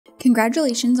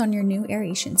Congratulations on your new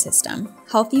aeration system.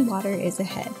 Healthy water is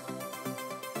ahead.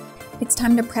 It's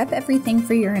time to prep everything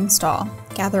for your install.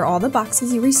 Gather all the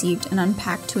boxes you received and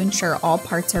unpack to ensure all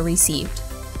parts are received.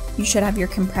 You should have your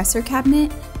compressor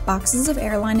cabinet, boxes of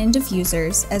airline and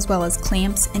diffusers, as well as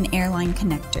clamps and airline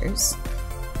connectors.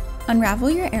 Unravel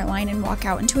your airline and walk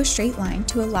out into a straight line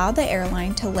to allow the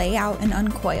airline to lay out and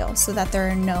uncoil so that there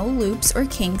are no loops or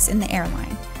kinks in the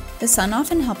airline. The sun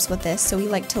often helps with this, so we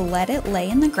like to let it lay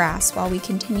in the grass while we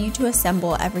continue to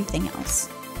assemble everything else.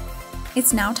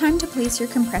 It's now time to place your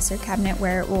compressor cabinet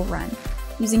where it will run.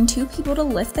 Using 2 people to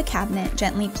lift the cabinet,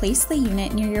 gently place the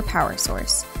unit near your power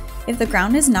source. If the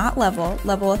ground is not level,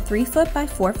 level a 3-foot by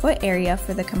 4-foot area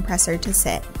for the compressor to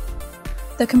sit.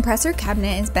 The compressor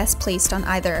cabinet is best placed on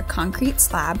either a concrete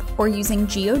slab or using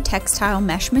geotextile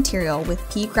mesh material with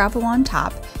pea gravel on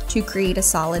top to create a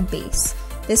solid base.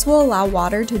 This will allow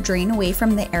water to drain away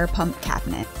from the air pump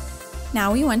cabinet.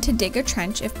 Now we want to dig a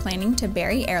trench if planning to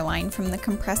bury airline from the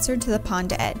compressor to the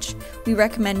pond edge. We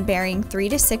recommend burying 3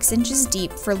 to 6 inches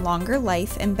deep for longer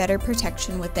life and better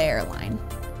protection with the airline.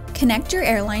 Connect your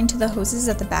airline to the hoses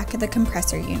at the back of the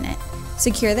compressor unit.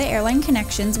 Secure the airline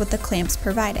connections with the clamps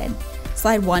provided.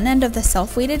 Slide one end of the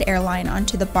self-weighted airline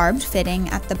onto the barbed fitting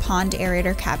at the pond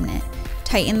aerator cabinet.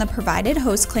 Tighten the provided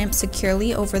hose clamp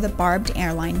securely over the barbed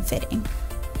airline fitting.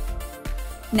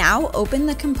 Now open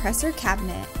the compressor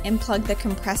cabinet and plug the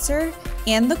compressor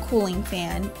and the cooling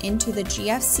fan into the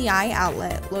GFCI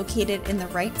outlet located in the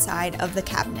right side of the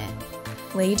cabinet.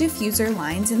 Lay diffuser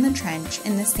lines in the trench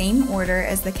in the same order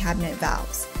as the cabinet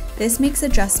valves. This makes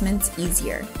adjustments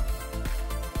easier.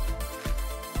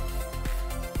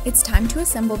 It's time to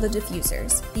assemble the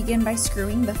diffusers. Begin by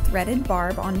screwing the threaded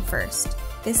barb on first.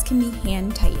 This can be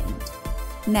hand tightened.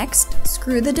 Next,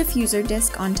 screw the diffuser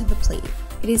disc onto the plate.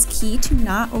 It is key to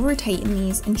not over tighten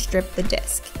these and strip the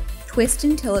disc. Twist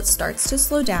until it starts to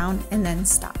slow down and then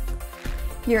stop.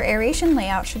 Your aeration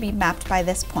layout should be mapped by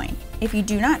this point. If you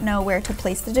do not know where to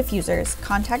place the diffusers,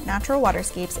 contact Natural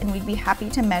Waterscapes and we'd be happy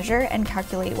to measure and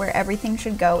calculate where everything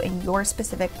should go in your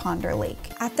specific pond or lake.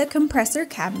 At the compressor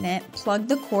cabinet, plug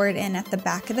the cord in at the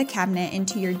back of the cabinet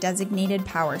into your designated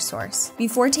power source.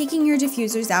 Before taking your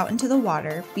diffusers out into the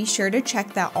water, be sure to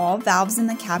check that all valves in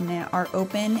the cabinet are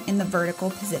open in the vertical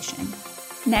position.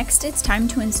 Next, it's time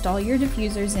to install your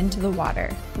diffusers into the water.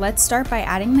 Let's start by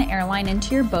adding the airline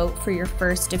into your boat for your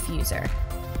first diffuser.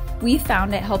 We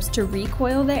found it helps to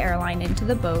recoil the airline into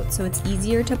the boat so it's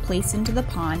easier to place into the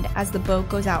pond as the boat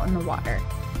goes out in the water.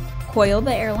 Coil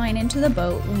the airline into the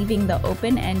boat, leaving the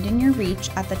open end in your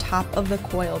reach at the top of the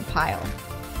coiled pile.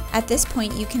 At this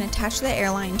point, you can attach the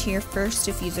airline to your first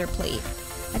diffuser plate.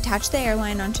 Attach the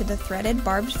airline onto the threaded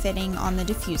barbed fitting on the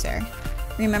diffuser.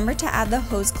 Remember to add the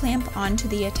hose clamp onto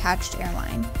the attached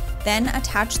airline. Then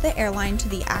attach the airline to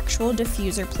the actual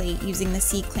diffuser plate using the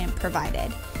C-clamp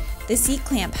provided. The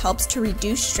C-clamp helps to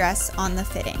reduce stress on the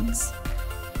fittings.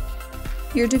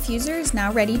 Your diffuser is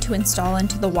now ready to install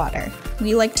into the water.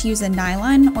 We like to use a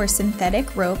nylon or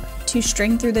synthetic rope to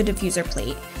string through the diffuser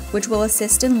plate, which will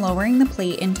assist in lowering the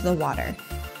plate into the water.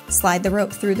 Slide the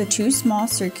rope through the 2 small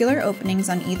circular openings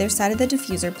on either side of the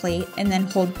diffuser plate and then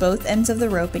hold both ends of the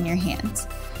rope in your hands.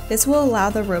 This will allow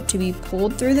the rope to be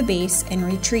pulled through the base and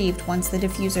retrieved once the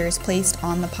diffuser is placed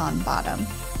on the pond bottom.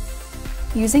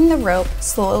 Using the rope,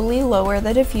 slowly lower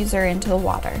the diffuser into the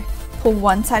water. Pull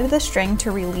one side of the string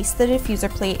to release the diffuser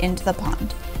plate into the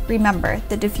pond. Remember,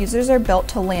 the diffusers are built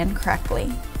to land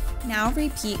correctly. Now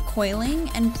repeat coiling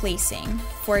and placing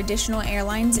for additional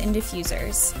airlines and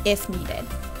diffusers, if needed.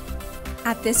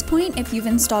 At this point, if you've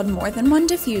installed more than one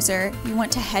diffuser, you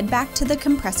want to head back to the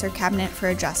compressor cabinet for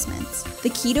adjustments. The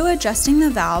key to adjusting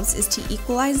the valves is to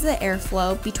equalize the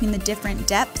airflow between the different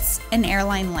depths and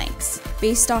airline lengths.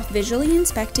 Based off visually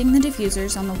inspecting the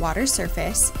diffusers on the water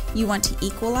surface, you want to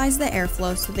equalize the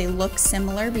airflow so they look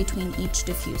similar between each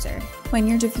diffuser. When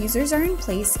your diffusers are in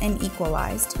place and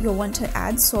equalized, you'll want to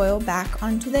add soil back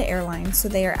onto the airline so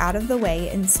they are out of the way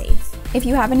and safe. If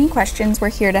you have any questions, we're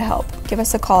here to help. Give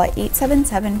us a call at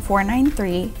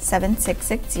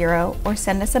 877-493-7660 or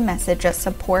send us a message at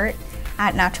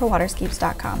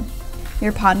support@naturalwaterscapes.com.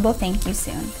 Your pond will thank you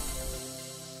soon.